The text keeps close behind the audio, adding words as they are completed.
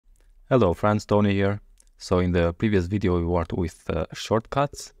Hello friends, Tony here. So in the previous video we worked with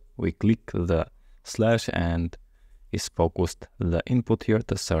shortcuts. We click the slash and it's focused the input here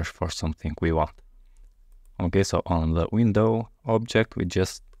to search for something we want. Okay, so on the window object we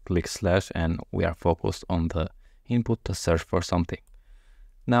just click slash and we are focused on the input to search for something.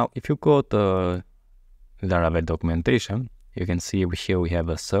 Now if you go to Laravel documentation, you can see here we have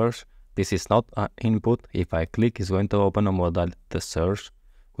a search. This is not an input. If I click, it's going to open a modal to search,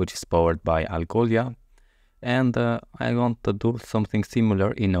 which is powered by Algolia, and I want to do something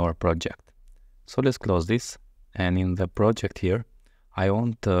similar in our project. So let's close this, and in the project here I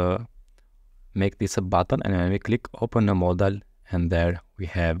want to make this a button, and when we click open a modal, and there we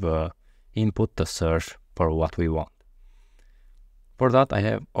have input to search for what we want. For that I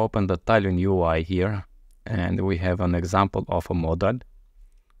have opened the Tailwind UI here, and we have an example of a modal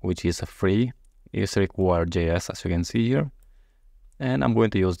which is free. It's require.js, as you can see here. And I'm going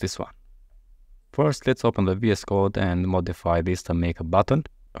to use this one. First, let's open the VS Code and modify this to make a button.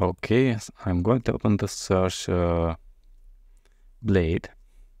 Okay, I'm going to open the search blade.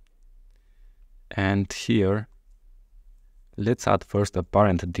 And here, let's add first a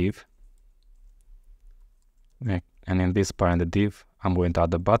parent div. And in this parent div, I'm going to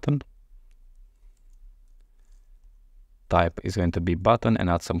add a button. Type is going to be button and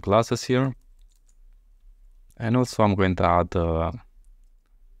add some classes here. And also I'm going to add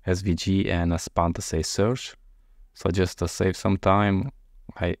SVG and a span to say search. So just to save some time,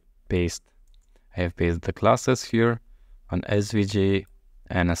 I have pasted the classes here, an SVG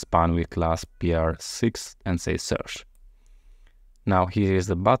and a span with class PR6 and say search. Now here is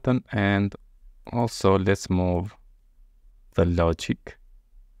the button, and also let's move the logic.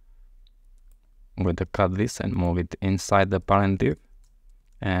 I'm going to cut this and move it inside the parent div.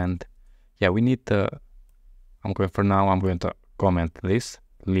 And yeah, we need to, I'm going to comment this,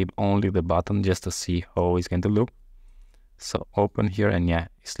 leave only the button just to see how it's going to look. So open here, and yeah,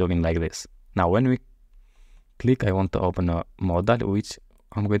 it's looking like this. Now when we click, I want to open a modal, which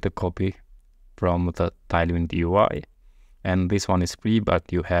I'm going to copy from the Tailwind UI. And this one is free,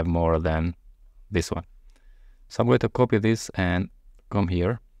 but you have more than this one. So I'm going to copy this and come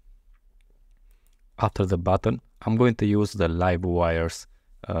here. After the button, I'm going to use the Livewire's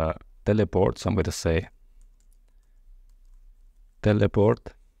teleport. So I'm going to say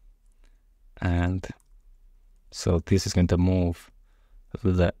teleport, and so this is going to move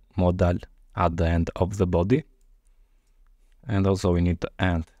the modal at the end of the body. And also we need to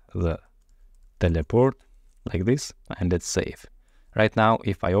end the teleport like this, and let's save. Right now,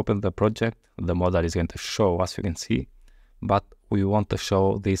 if I open the project, the modal is going to show, as you can see, but we want to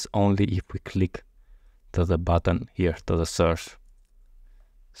show this only if we click to the button here, to the search.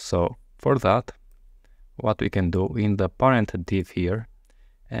 So for that, what we can do in the parent div here,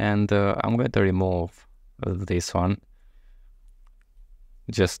 and I'm going to remove this one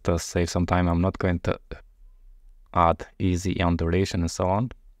just to save some time. I'm not going to add easy on duration and so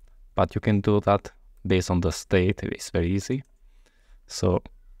on, but you can do that based on the state. It's very easy. So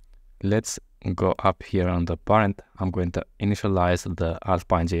let's go up here on the parent. I'm going to initialize the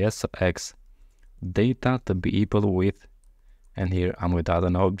AlpineJS X data to be equal with, and here I'm going to add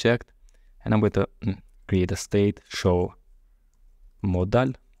an object, and I'm going to create a state show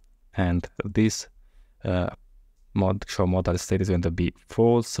modal, and this show modal state is going to be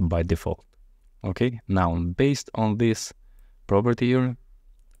false by default. Okay, now based on this property here,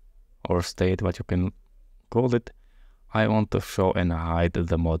 or state, what you can call it, I want to show and hide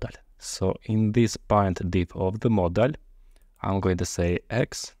the modal. So in this parent div of the modal, I'm going to say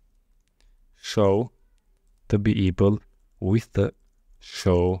X show to be equal with the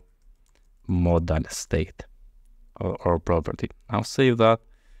show modal state or property. Now save that,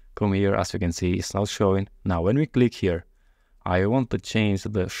 come here, as you can see it's not showing. Now when we click here, I want to change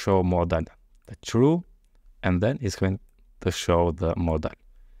the show modal to true, and then it's going to show the modal.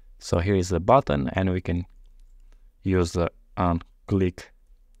 So here is the button, and we can use the click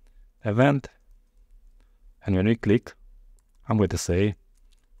event, and when we click, I'm going to say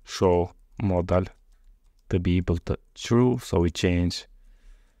show modal to be equal to true. So we change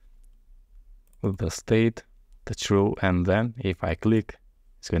the state to true, and then if I click,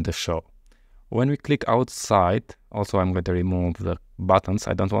 it's going to show. When we click outside, also I'm going to remove the buttons.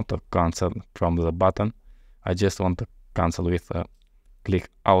 I don't want to cancel from the button. I just want to cancel with a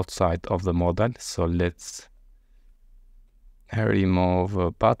click outside of the modal. So let's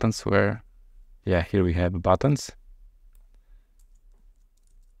remove buttons where, yeah, here we have buttons.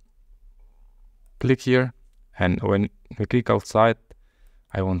 Click here, and when we click outside,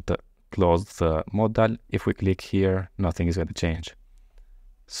 I want to close the modal. If we click here, nothing is going to change.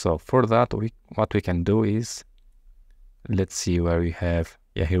 So for that, what we can do is, let's see where we have,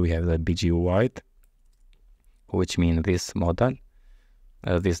 here we have the BG white, which means this modal,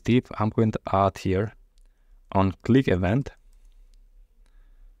 this div. I'm going to add here on click event,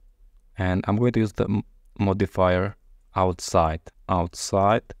 and I'm going to use the modifier outside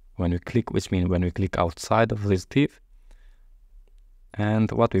when we click, which means when we click outside of this div.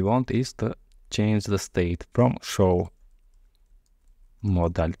 And what we want is to change the state from show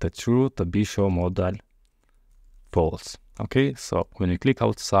modal to true to be show modal false. Okay, so when we click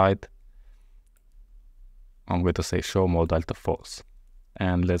outside, I'm going to say show modal to false.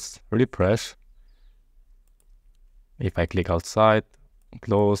 And let's refresh. If I click outside,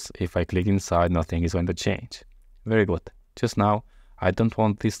 close. If I click inside, nothing is going to change. Very good. Just now, I don't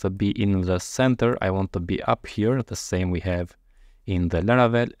want this to be in the center. I want to be up here, the same we have in the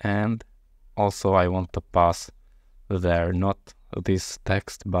Laravel, and also I want to pass there not this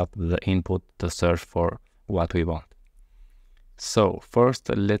text but the input to search for what we want. So first,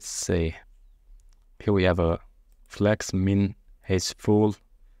 let's say here we have a flex min h full.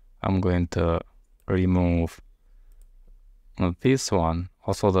 I'm going to remove this one,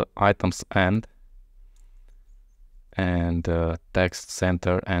 also the items end and text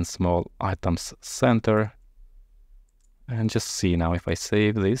center and small items center. And just see now, if I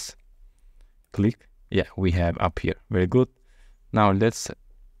save this, click, we have up here. Very good. Now let's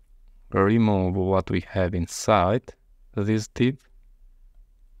remove what we have inside this div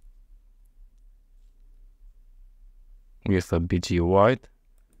with the BG white.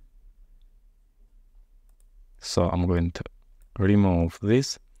 So I'm going to remove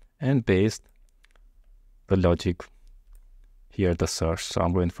this and paste the logic here, the search. So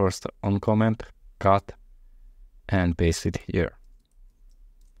I'm going first on comment, cut, and paste it here.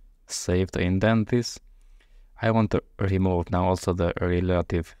 Save to indent this. I want to remove now also the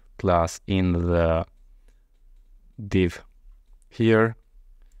relative class in the div here.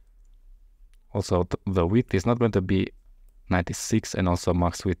 Also the width is not going to be 96 and also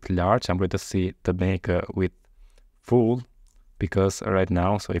max width large. I'm going to see to make a width full, because right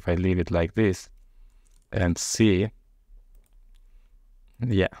now, so if I leave it like this and see,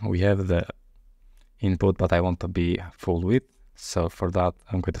 we have the input, but I want to be full width. So for that,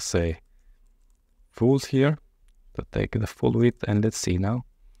 I'm going to say fulls here to take the full width, and let's see now.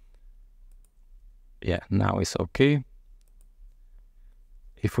 Now it's okay.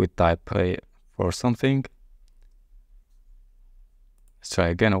 If we type for something, let's try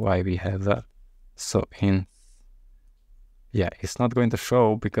again why we have that. So it's not going to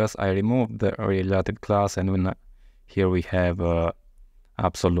show because I removed the relative class, and when here we have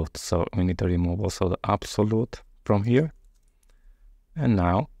absolute, so we need to remove also the absolute from here. And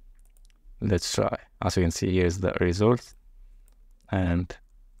now let's try. As you can see, here's the result, and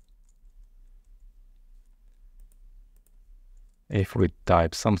if we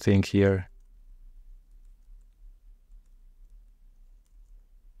type something here,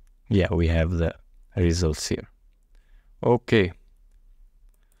 we have the results here. Okay,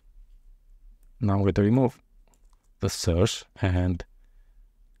 now I'm going to remove the search and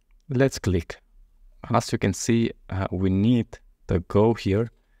let's click. As you can see, we need to go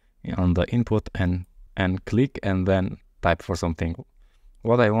here on the input and click and then type for something.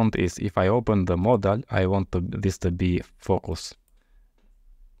 What I want is, if I open the modal, I want this to be focus.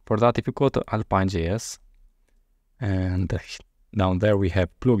 For that, if you go to AlpineJS, and down there we have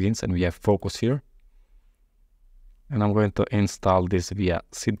plugins and we have focus here. And I'm going to install this via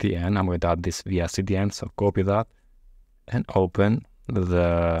CDN. I'm going to add this via CDN, so copy that and open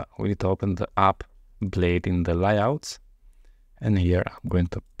we need to open the app blade in the layouts. And here I'm going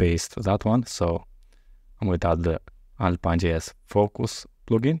to paste that one. So I'm going to add the AlpineJS Focus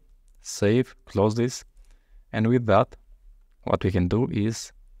plugin, save, close this. And with that, what we can do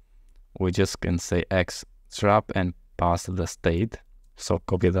is we just can say xtrap and pass the state. So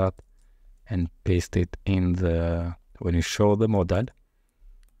copy that and paste it in when you show the modal,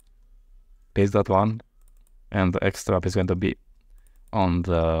 paste that one, and the xtrap is going to be on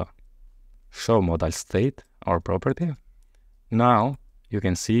the show modal state or property. Now you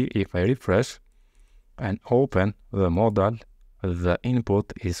can see, if I refresh and open the modal, the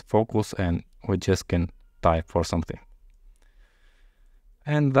input is focus and we just can type for something.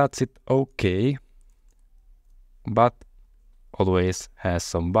 And that's it. Okay, but always has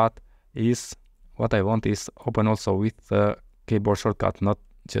some but. Is what I want is open also with the keyboard shortcut, not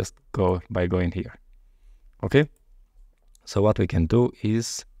just going here. Okay, so what we can do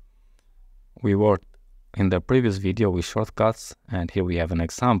is, we worked in the previous video with shortcuts, and here we have an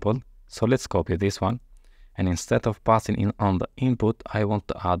example. So let's copy this one And instead of passing in on the input, I want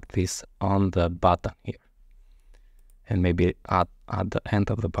to add this on the button here. And maybe at the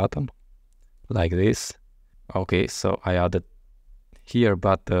end of the button, like this. Okay, so I added here,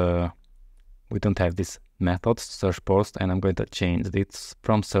 but we don't have this method, search post, and I'm going to change this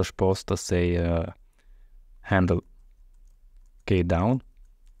from search post to say handle k down.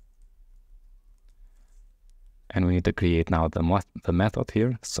 And we need to create now the method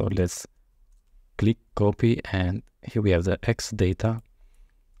here. So let's click copy, and here we have the X data.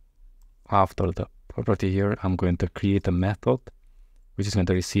 After the property here, I'm going to create a method which is going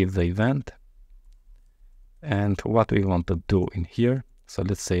to receive the event. And what we want to do in here, so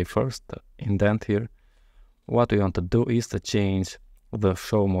let's say first indent here. What we want to do is to change the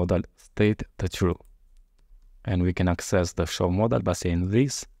show modal state to true. And we can access the show modal by saying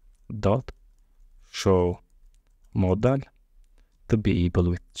this dot show modal to be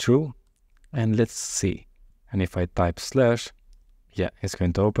equal with true. And let's see. And if I type slash, yeah, it's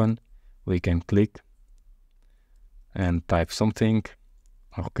going to open. We can click and type something.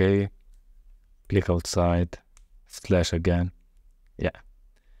 Okay. Click outside, slash again. Yeah.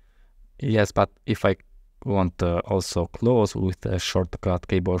 Yes, but if I want to also close with a shortcut,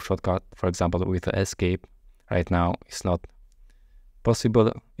 keyboard shortcut, for example, with escape, right now it's not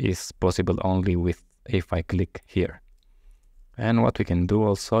possible. It's possible only with if I click here. And what we can do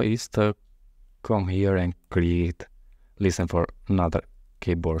also is to come here and listen for another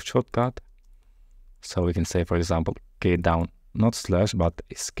keyboard shortcut. So we can say, for example, k down, not slash, but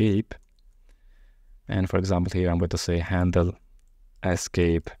escape. And for example, here I'm going to say handle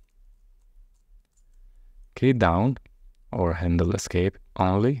escape k down, or handle escape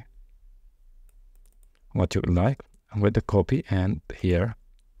only, what you like. I'm going to copy, and here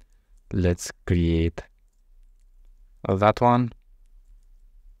let's create that one,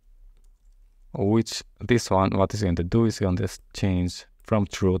 which this one, what is going to do is going to change from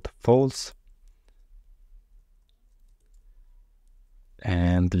true to false.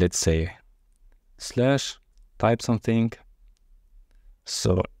 And let's say slash, type something.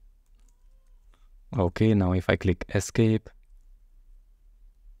 So okay, now if I click escape,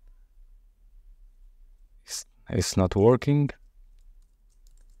 it's not working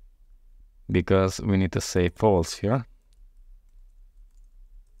because we need to say false here.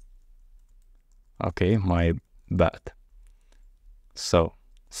 Okay, my bad. So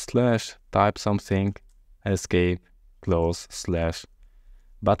slash, type something, escape, close, slash.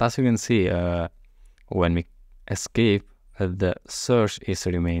 But as you can see, when we escape, the search is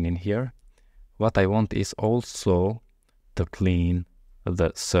remaining here. What I want is also to clean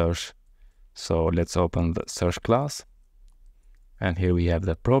the search. So let's open the search class. And here we have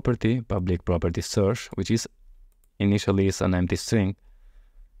the property, public property search, which is initially is an empty string.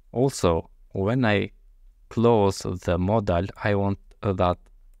 Also, when I close the modal, I want that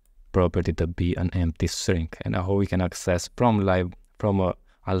property to be an empty string. And how we can access from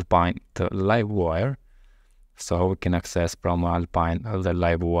Alpine to Livewire. So we can access from Alpine the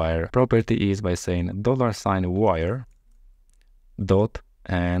Livewire property is by saying $wire dot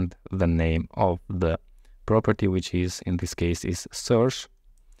and the name of the property, which is in this case is search.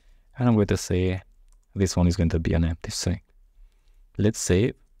 And I'm going to say this one is going to be an empty string. Let's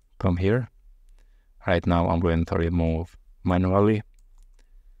save, come here. Right now I'm going to remove manually.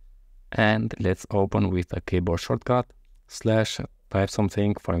 And let's open with a keyboard shortcut, slash, type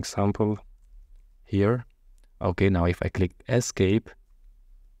something, for example, here. Okay, now if I click escape,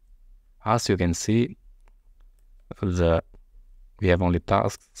 as you can see, we have only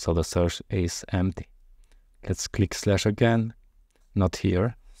tasks, so the search is empty. Let's click slash again, not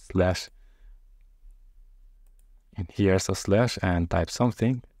here, slash, and here, so slash, and type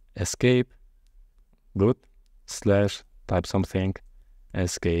something, escape, good, slash, type something,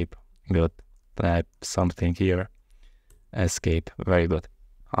 escape, good, type something here, escape, very good.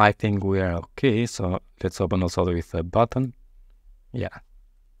 I think we are okay, so let's open also with a button. Yeah,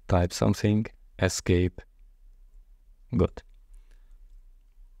 type something, escape, good.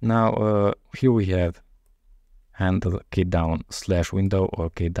 Now here we have handle key down slash window or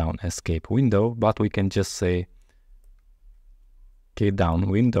key down escape window, but we can just say key down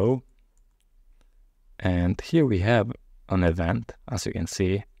window. And here we have an event, as you can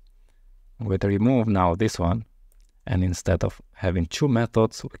see. I'm going to remove now this one. And instead of having two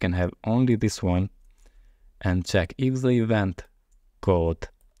methods, we can have only this one and check if the event code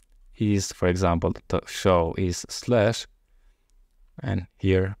is, for example, the show is slash, and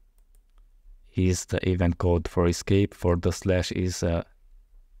here is the event code for escape for the slash is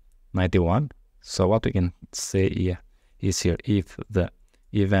 91. So what we can say here is here, if the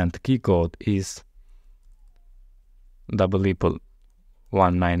event key code is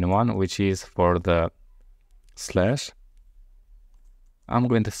 $191, which is for the slash. I'm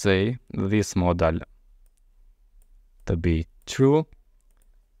going to say this modal to be true,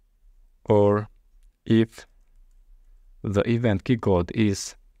 or if the event key code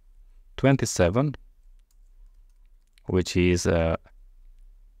is 27, which is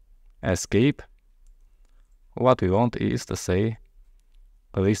escape, what we want is to say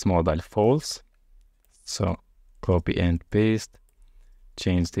this modal false. So copy and paste,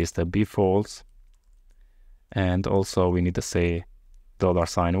 change this to be false, and also we need to say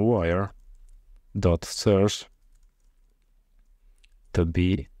 $wire dot search to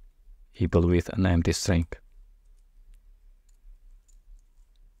be equal with an empty string.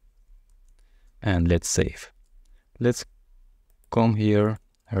 And let's save. Let's come here,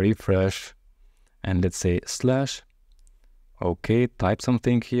 refresh, and let's say slash. Okay, type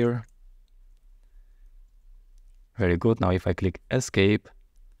something here. Very good. Now if I click escape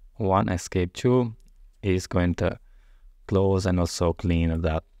 1, escape 2 is going to close and also clean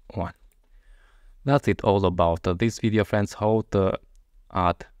that one. That's it all about this video, friends, how to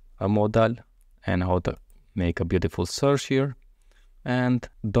add a modal and how to make a beautiful search here. And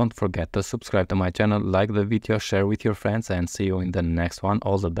don't forget to subscribe to my channel, like the video, share with your friends, and see you in the next one.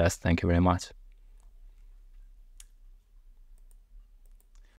 All the best. Thank you very much.